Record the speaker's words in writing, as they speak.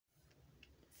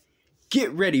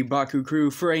Get ready, Baku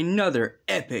crew, for another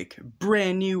epic,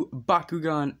 brand new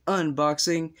Bakugan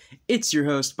unboxing. It's your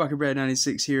host,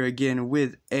 Bakubrad96 here again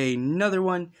with another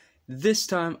one. This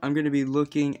time, I'm going to be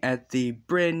looking at the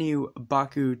brand new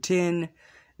Baku-Tin.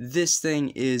 This thing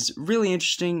is really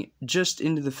interesting, just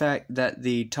into the fact that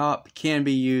the top can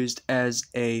be used as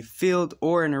a field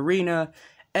or an arena,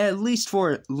 at least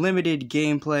for limited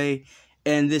gameplay.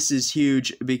 And this is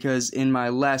huge because in my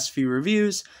last few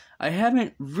reviews, I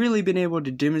haven't really been able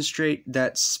to demonstrate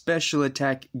that special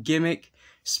attack gimmick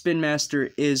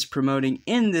Spinmaster is promoting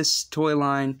in this toy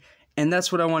line, and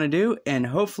that's what I want to do, and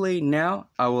hopefully now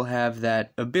I will have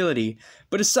that ability.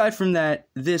 But aside from that,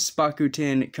 this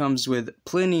Baku-Tin comes with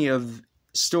plenty of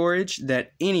storage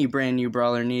that any brand new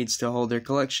brawler needs to hold their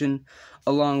collection,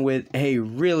 along with a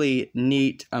really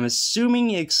neat, I'm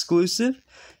assuming exclusive,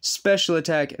 special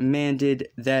attack Mantid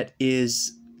that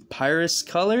is Pyrus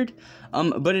colored.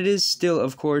 But it is still,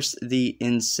 of course, the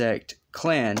Insect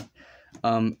Clan.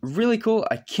 Really cool.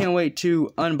 I can't wait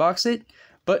to unbox it.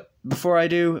 But before I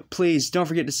do, please don't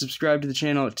forget to subscribe to the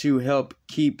channel to help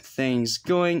keep things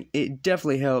going. It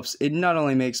definitely helps. It not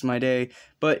only makes my day,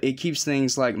 but it keeps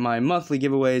things like my monthly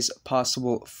giveaways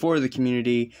possible for the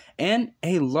community. And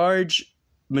a large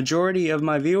majority of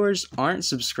my viewers aren't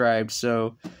subscribed.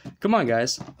 So come on,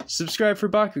 guys. Subscribe for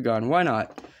Bakugan. Why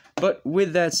not? But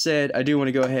with that said, I do want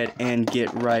to go ahead and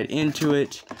get right into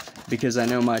it, because I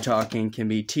know my talking can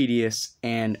be tedious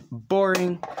and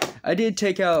boring. I did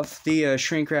take out the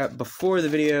shrink wrap before the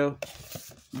video,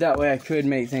 that way I could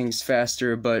make things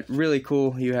faster, but really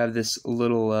cool. You have this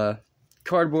little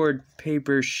cardboard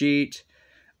paper sheet.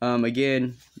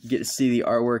 Again, you get to see the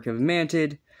artwork of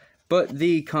Mantid, but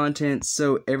the contents,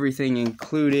 so everything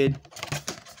included.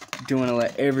 Do want to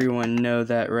let everyone know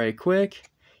that right quick.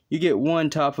 You get one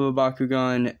top of a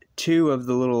Bakugan, two of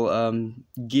the little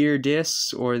gear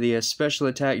discs, or the special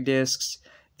attack discs,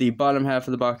 the bottom half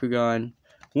of the Bakugan,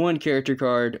 one character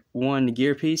card, one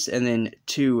gear piece, and then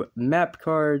two map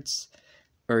cards,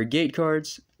 or gate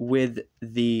cards, with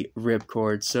the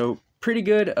ripcord. So, pretty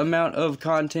good amount of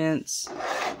contents.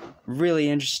 Really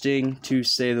interesting, to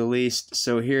say the least.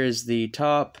 So, here is the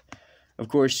top. Of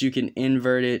course, you can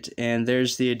invert it, and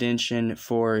there's the addition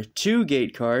for two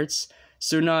gate cards.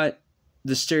 So not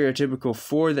the stereotypical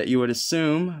 4 that you would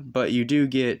assume, but you do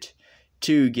get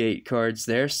 2 gate cards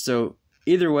there. So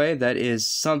either way, that is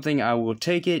something. I will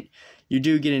take it. You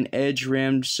do get an edge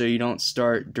rimmed, so you don't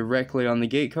start directly on the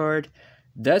gate card.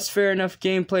 That's fair enough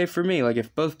gameplay for me. Like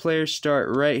if both players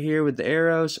start right here with the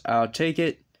arrows, I'll take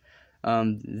it.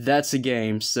 That's a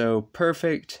game, so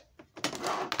perfect.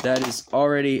 That is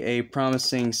already a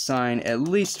promising sign, at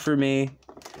least for me.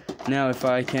 Now if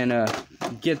I can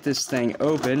get this thing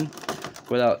open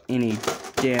without any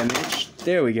damage.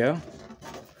 There we go.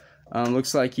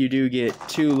 Looks like you do get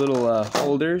 2 little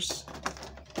holders.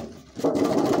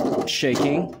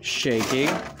 Shaking.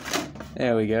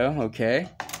 There we go. Okay.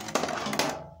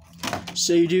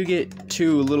 So you do get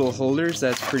 2 little holders.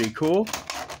 That's pretty cool.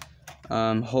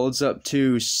 Holds up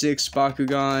to 6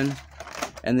 Bakugan.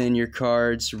 And then your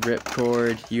cards,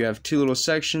 ripcord. You have 2 little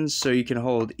sections, so you can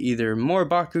hold either more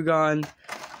Bakugan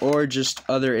or just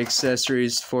other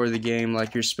accessories for the game,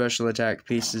 like your special attack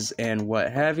pieces and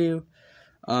what have you.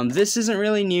 This isn't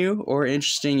really new or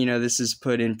interesting. You know, this is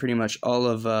put in pretty much all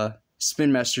of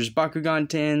Spinmaster's Bakugan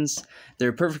tins.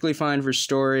 They're perfectly fine for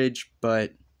storage,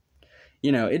 but,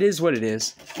 you know, it is what it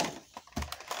is.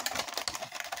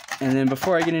 And then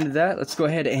before I get into that, let's go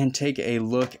ahead and take a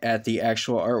look at the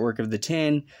actual artwork of the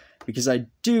tin, because I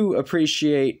do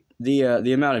appreciate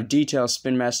the amount of detail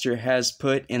Spinmaster has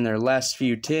put in their last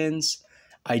few tins.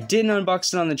 I didn't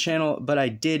unbox it on the channel, but I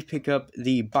did pick up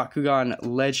the Bakugan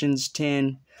Legends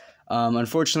tin.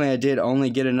 Unfortunately, I did only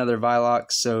get another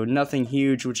Vilox, so nothing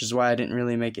huge, which is why I didn't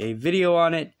really make a video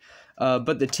on it.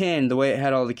 But the tin, the way it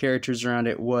had all the characters around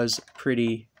it, was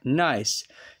pretty nice.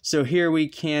 So here we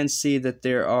can see that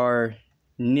there are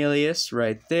Nilius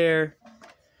right there.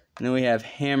 And then we have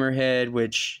Hammerhead,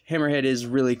 which Hammerhead is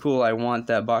really cool. I want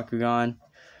that Bakugan.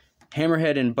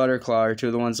 Hammerhead and Butterclaw are 2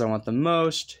 of the ones I want the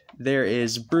most. There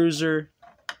is Bruiser,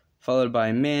 followed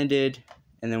by Mantid.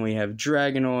 And then we have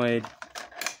Dragonoid,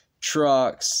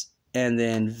 Trox, and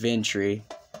then Ventry.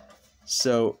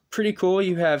 So pretty cool.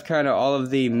 You have kind of all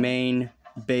of the main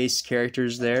base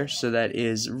characters there. So that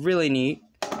is really neat.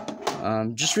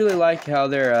 Just really like how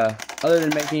they're, other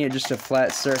than making it just a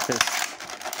flat surface,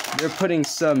 they're putting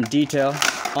some detail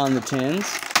on the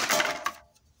tins.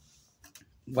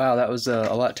 Wow, that was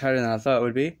a lot tighter than I thought it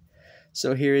would be.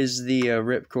 So here is the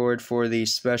ripcord for the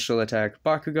special attack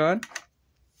Bakugan,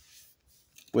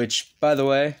 which, by the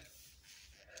way,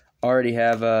 already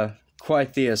have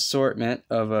quite the assortment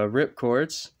of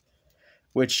ripcords.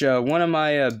 Which one of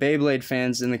my Beyblade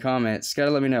fans in the comments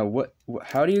gotta let me know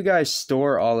how do you guys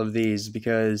store all of these,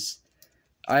 because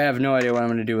I have no idea what I'm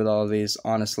gonna do with all of these,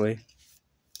 honestly.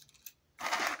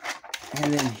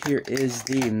 And then here is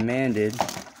the Mantid,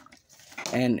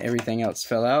 and everything else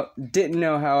fell out. Didn't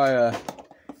know how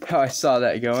I saw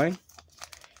that going.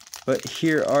 But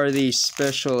here are the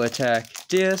special attack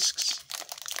discs.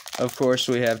 Of course,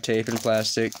 we have tape and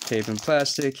plastic,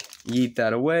 yeet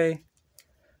that away.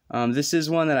 This is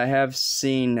one that I have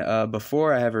seen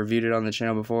before. I have reviewed it on the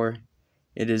channel before.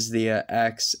 It is the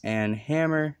axe and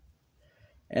hammer.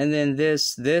 And then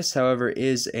this, however,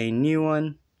 is a new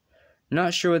one.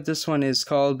 Not sure what this one is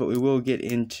called, but we will get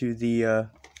into the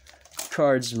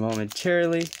cards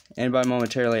momentarily. And by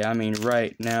momentarily, I mean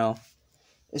right now.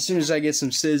 As soon as I get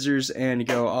some scissors and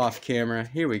go off camera.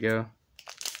 Here we go.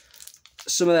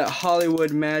 Some of that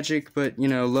Hollywood magic, but, you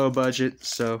know, low budget,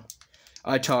 so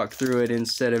I talk through it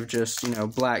instead of just, you know,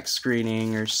 black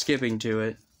screening or skipping to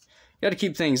it. Got to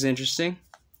keep things interesting.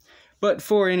 But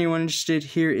for anyone interested,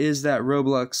 here is that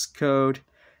Roblox code.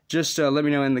 Just let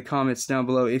me know in the comments down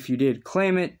below if you did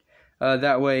claim it.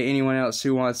 That way anyone else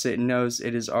who wants it knows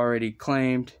it is already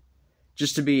claimed.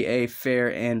 Just to be a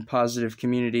fair and positive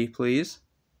community, please.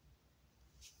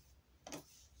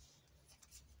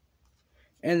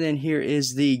 And then here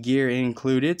is the gear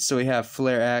included. So we have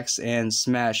flare axe and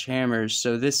smash hammers.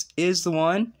 So this is the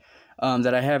one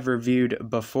that I have reviewed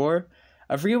before.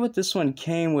 I forget what this one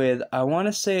came with. I want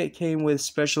to say it came with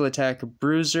special attack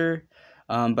bruiser,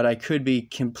 but I could be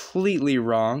completely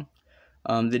wrong.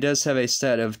 It does have a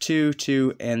stat of 2,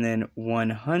 2, and then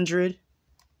 100.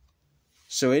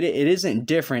 So it isn't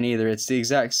different either. It's the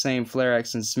exact same flare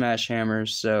axe and smash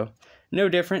hammers, so no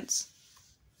difference.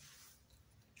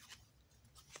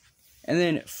 And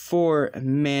then for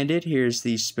Mantid, here's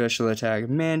the special attack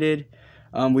Mantid.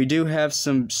 We do have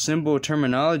some symbol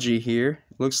terminology here.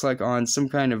 Looks like on some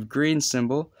kind of green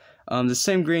symbol. The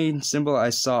same green symbol I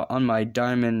saw on my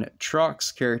Diamond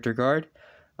Trox character card.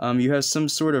 You have some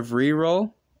sort of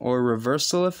reroll or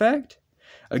reversal effect.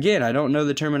 Again, I don't know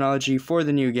the terminology for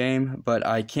the new game, but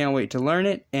I can't wait to learn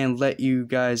it and let you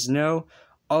guys know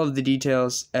all of the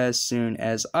details as soon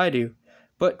as I do.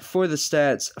 But for the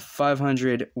stats,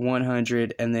 500,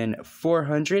 100, and then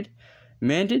 400,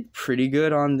 Mantid pretty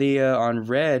good on the on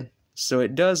red. So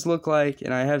it does look like,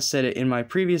 and I have said it in my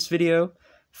previous video,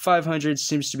 500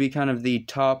 seems to be kind of the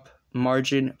top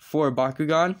margin for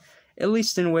Bakugan, at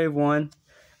least in Wave 1.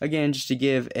 Again, just to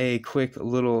give a quick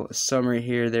little summary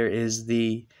here, there is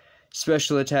the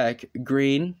special attack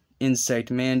green, insect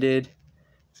Mantid,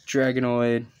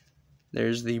 Dragonoid,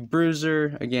 there's the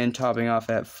bruiser, again topping off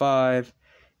at 5,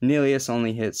 Nelius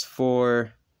only hits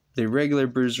 4, the regular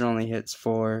bruiser only hits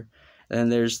 4,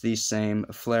 and there's the same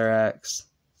flare axe.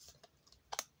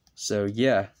 So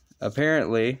yeah,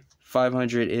 apparently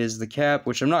 500 is the cap,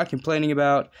 which I'm not complaining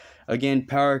about. Again,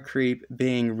 power creep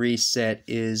being reset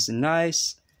is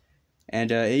nice. And,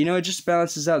 you know, it just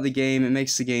balances out the game. It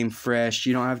makes the game fresh.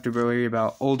 You don't have to worry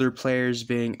about older players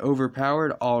being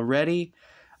overpowered already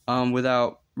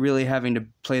without really having to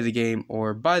play the game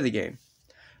or buy the game.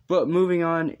 But moving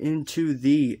on into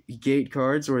the gate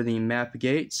cards or the map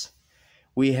gates,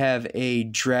 we have a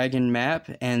dragon map,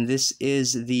 and this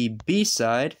is the B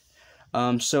side.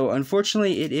 So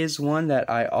unfortunately, it is one that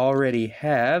I already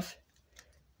have.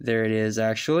 There it is,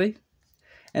 actually.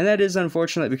 And that is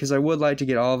unfortunate because I would like to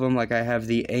get all of them, like I have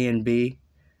the A and B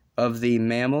of the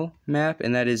mammal map,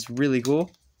 and that is really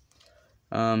cool.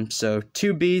 So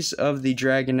 2 Bs of the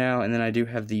dragon now, and then I do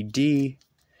have the D,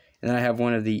 and then I have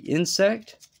one of the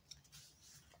insect.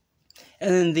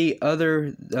 And then the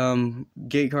other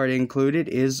gate card included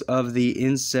is of the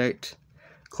insect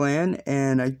clan,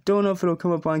 and I don't know if it'll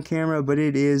come up on camera, but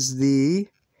it is the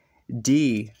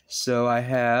D. So I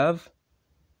have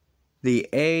the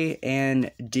A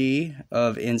and D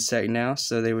of insect now,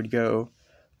 so they would go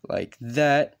like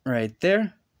that right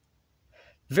there.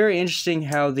 Very interesting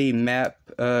how the map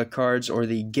cards or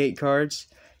the gate cards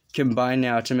combine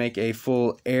now to make a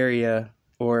full area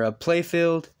or a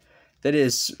playfield. That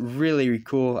is really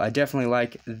cool. I definitely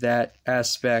like that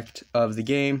aspect of the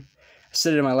game. I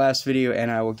said it in my last video,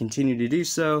 and I will continue to do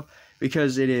so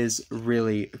because it is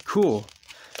really cool.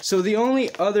 So the only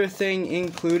other thing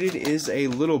included is a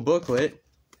little booklet,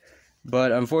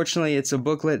 but unfortunately it's a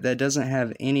booklet that doesn't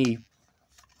have any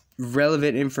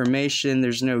relevant information.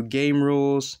 There's no game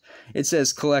rules. It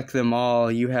says collect them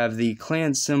all. You have the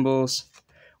clan symbols,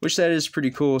 which that is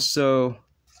pretty cool. So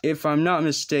if I'm not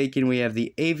mistaken, we have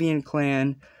the avian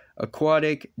clan,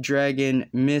 aquatic, dragon,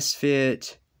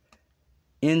 misfit,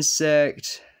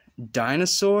 insect,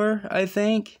 dinosaur, I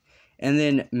think, and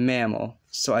then mammal.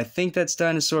 So I think that's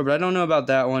dinosaur, but I don't know about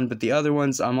that one. But the other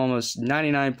ones, I'm almost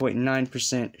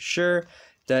 99.9% sure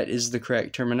that is the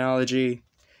correct terminology.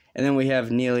 And then we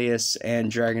have Neleus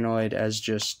and Dragonoid as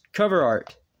just cover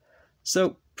art.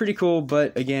 So pretty cool,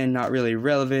 but again, not really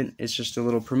relevant. It's just a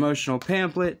little promotional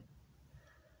pamphlet.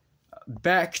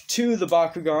 Back to the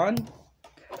Bakugan.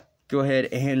 Go ahead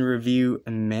and review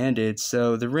Mantid.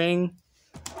 So the ring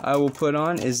I will put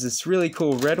on is this really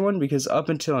cool red one, because up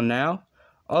until now,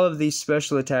 all of these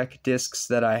special attack discs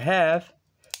that I have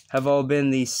all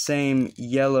been the same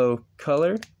yellow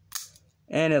color.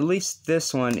 And at least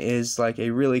this one is like a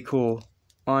really cool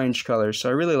orange color. So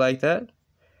I really like that.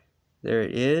 There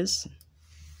it is.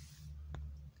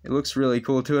 It looks really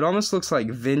cool too. It almost looks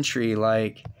like Ventry,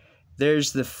 like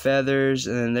there's the feathers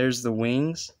and then there's the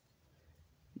wings.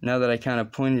 Now that I kind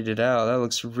of pointed it out, that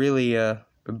looks really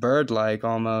bird-like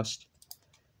almost.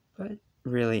 But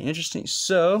really interesting.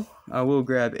 So I will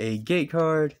grab a gate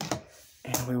card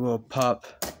and we will pop.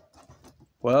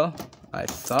 Well, I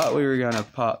thought we were gonna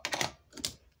pop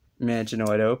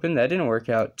Mantinoid open. That didn't work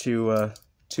out too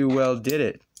well, did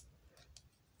it?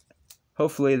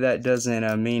 Hopefully that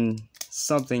doesn't mean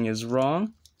something is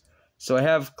wrong. So I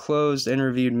have closed and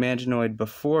reviewed Mantinoid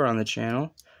before on the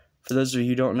channel. For those of you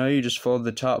who don't know, you just fold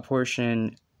the top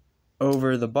portion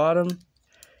over the bottom,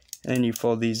 and you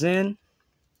fold these in.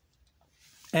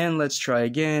 And let's try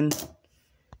again.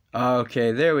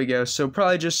 Okay, there we go. So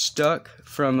probably just stuck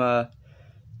from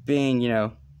being, you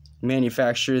know,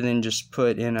 manufactured, then just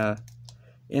put in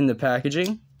the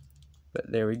packaging.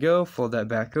 But there we go. Fold that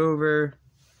back over.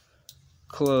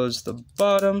 Close the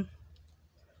bottom.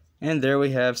 And there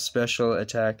we have Special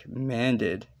Attack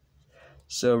Mantid.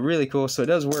 So really cool. So it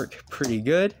does work pretty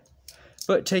good.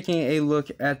 But taking a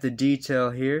look at the detail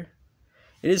here,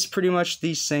 it is pretty much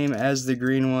the same as the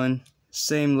green one.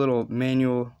 Same little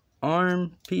manual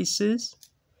arm pieces.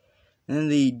 And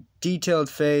the detailed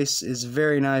face is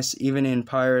very nice. Even in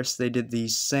Pyrus, they did the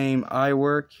same eye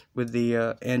work with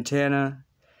the antenna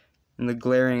and the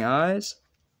glaring eyes.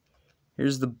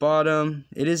 Here's the bottom.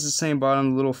 It is the same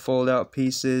bottom, little fold out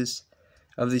pieces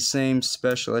of the same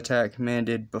Special Attack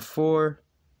Mantid before.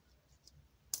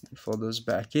 Fold those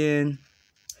back in.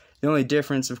 The only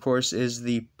difference, of course, is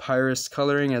the Pyrus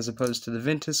coloring as opposed to the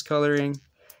Ventus coloring,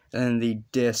 and the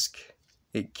disc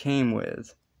it came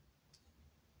with.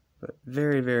 But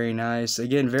very, very nice.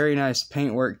 Again, very nice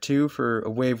paintwork too for a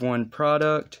Wave 1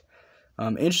 product.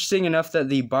 Interesting enough that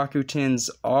the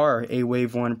Baku-Tins are a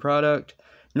Wave 1 product.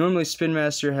 Normally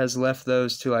Spinmaster has left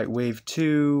those to like Wave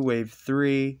 2, Wave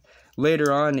 3,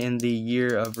 later on in the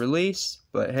year of release.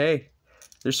 But hey,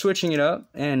 they're switching it up,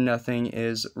 and nothing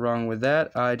is wrong with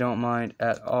that. I don't mind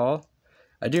at all.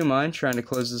 I do mind trying to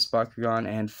close this Bakugan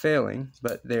and failing,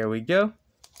 but there we go.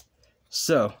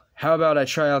 So, how about I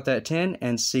try out that tin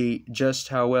and see just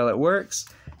how well it works,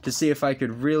 to see if I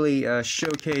could really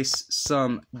showcase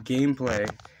some gameplay,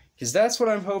 because that's what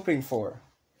I'm hoping for.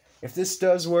 If this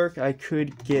does work, I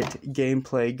could get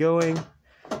gameplay going.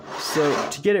 So,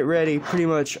 to get it ready, pretty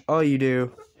much all you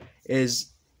do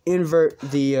is invert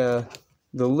the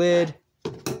lid,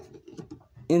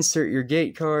 insert your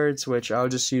gate cards, which I'll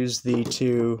just use the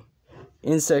two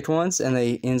insect ones, and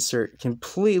they insert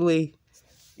completely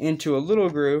into a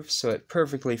little groove so it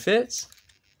perfectly fits.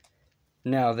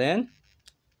 Now then,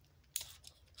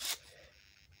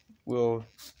 we'll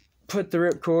put the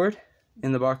ripcord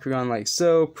in the Bakugan like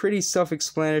so. Pretty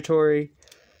self-explanatory.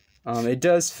 It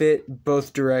does fit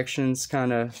both directions,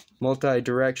 kind of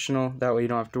multi-directional. That way you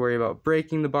don't have to worry about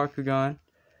breaking the Bakugan.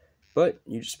 But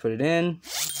you just put it in,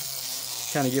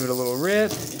 kind of give it a little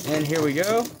rip, and here we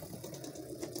go.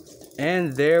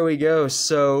 And there we go.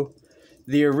 So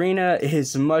the arena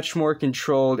is much more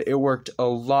controlled. It worked a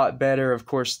lot better. Of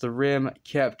course, the rim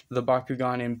kept the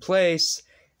Bakugan in place.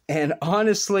 And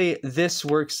honestly, this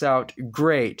works out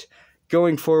great.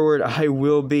 Going forward, I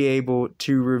will be able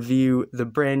to review the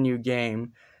brand new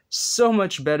game so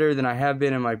much better than I have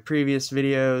been in my previous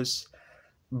videos.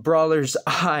 Brawlers,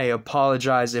 I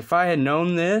apologize. If I had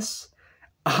known this,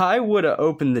 I would have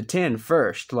opened the tin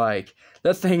first. Like,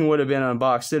 that thing would have been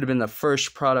unboxed. It would have been the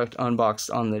first product unboxed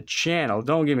on the channel.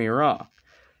 Don't get me wrong.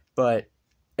 But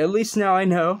at least now I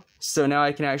know. So now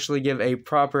I can actually give a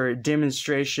proper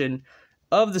demonstration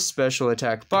of the Special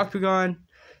Attack Bakugan.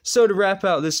 So to wrap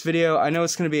out this video, I know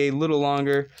it's going to be a little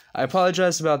longer. I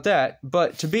apologize about that.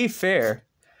 But to be fair,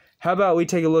 how about we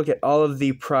take a look at all of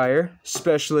the prior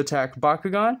Special Attack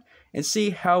Bakugan and see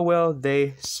how well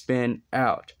they spin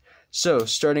out. So,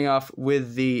 starting off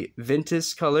with the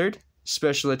Ventus colored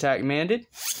Special Attack Mantid.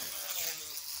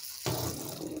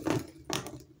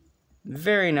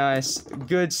 very nice,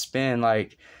 good spin.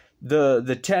 Like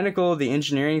the technical, the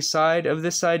engineering side of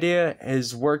this idea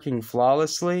is working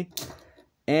flawlessly.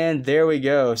 And there we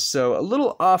go. So a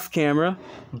little off camera,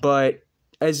 but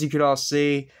as you could all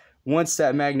see, once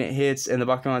that magnet hits and the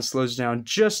Bakugan slows down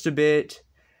just a bit,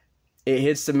 it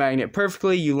hits the magnet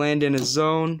perfectly. You land in a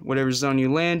zone. Whatever zone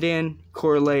you land in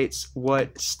correlates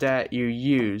what stat you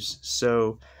use.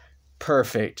 So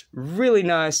perfect. Really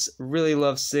nice. Really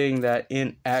love seeing that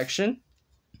in action.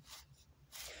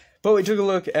 But we took a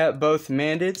look at both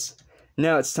Mantids.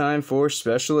 Now it's time for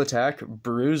Special Attack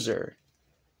Bruiser.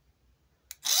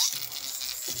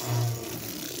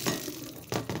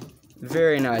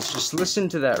 Very nice. Just listen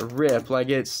to that rip. Like,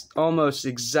 it's almost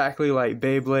exactly like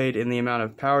Beyblade in the amount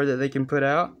of power that they can put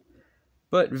out.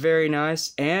 But very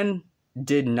nice. And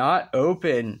did not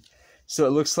open. So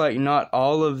it looks like not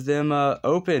all of them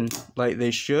open like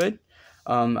they should.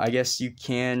 I guess you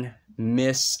can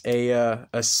miss a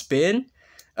spin.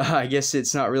 I guess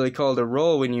it's not really called a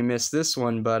roll when you miss this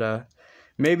one. But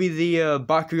maybe the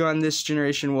Bakugan this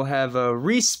generation will have a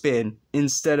respin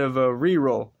instead of a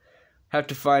reroll. Have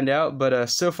to find out, but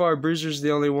so far Bruiser's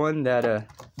the only one that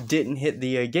didn't hit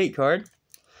the gate card.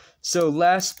 So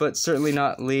last but certainly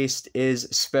not least is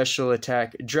Special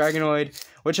Attack Dragonoid,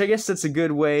 which I guess that's a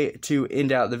good way to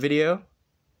end out the video.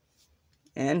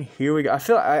 And here we go. I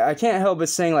feel I can't help but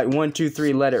saying like 1, 2,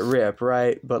 3, let it rip,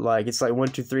 right? But like it's like 1,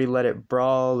 2, 3, let it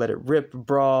brawl, let it rip,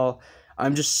 brawl.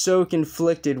 I'm just so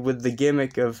conflicted with the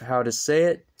gimmick of how to say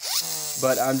it,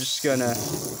 but I'm just gonna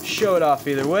show it off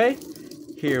either way.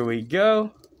 Here we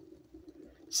go.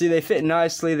 See, they fit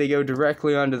nicely. They go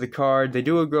directly onto the card. They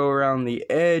do go around the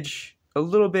edge a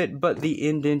little bit, but the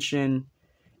indentation,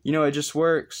 you know, it just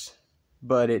works.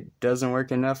 But it doesn't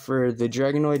work enough for the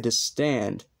Dragonoid to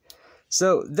stand.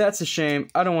 So that's a shame.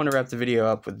 I don't want to wrap the video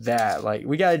up with that. Like,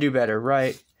 we got to do better,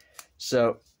 right?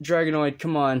 So, Dragonoid,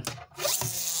 come on.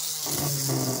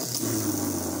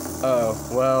 Oh,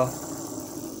 well,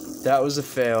 that was a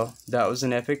fail. That was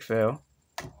an epic fail.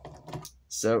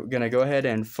 So, gonna go ahead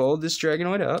and fold this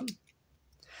Dragonoid up.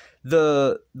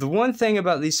 The one thing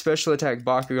about these Special Attack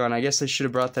Bakugan, I guess I should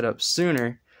have brought that up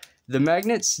sooner. The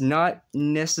magnet's not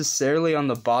necessarily on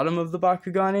the bottom of the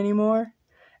Bakugan anymore,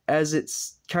 as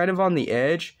it's kind of on the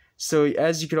edge. So,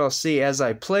 as you could all see, as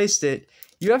I placed it,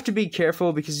 you have to be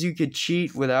careful because you could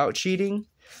cheat without cheating.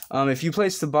 If you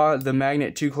place the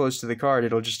magnet too close to the card,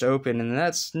 it'll just open, and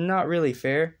that's not really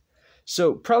fair.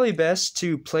 So probably best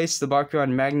to place the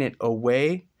Bakugan magnet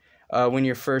away when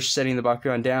you're first setting the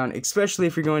Bakugan down, especially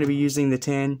if you're going to be using the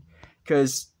 10,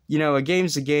 because, you know, a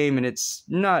game's a game and it's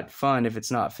not fun if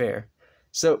it's not fair.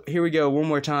 So here we go, one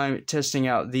more time, testing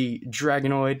out the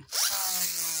Dragonoid.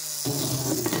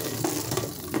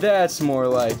 That's more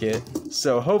like it.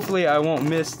 So hopefully I won't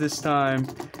miss this time.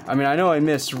 I mean, I know I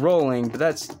missed rolling, but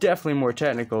that's definitely more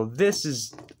technical. This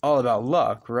is all about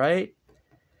luck, right?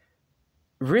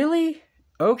 Really?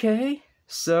 Okay.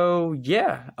 So,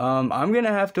 yeah. I'm going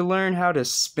to have to learn how to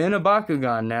spin a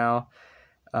Bakugan now.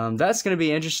 That's going to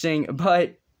be interesting,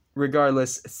 but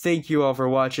regardless, thank you all for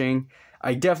watching.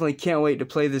 I definitely can't wait to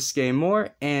play this game more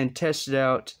and test it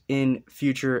out in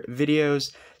future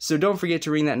videos. So don't forget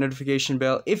to ring that notification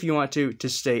bell if you want to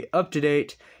stay up to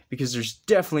date, because there's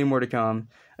definitely more to come.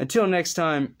 Until next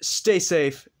time, stay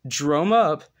safe, drum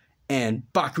up, and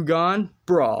Bakugan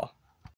Brawl.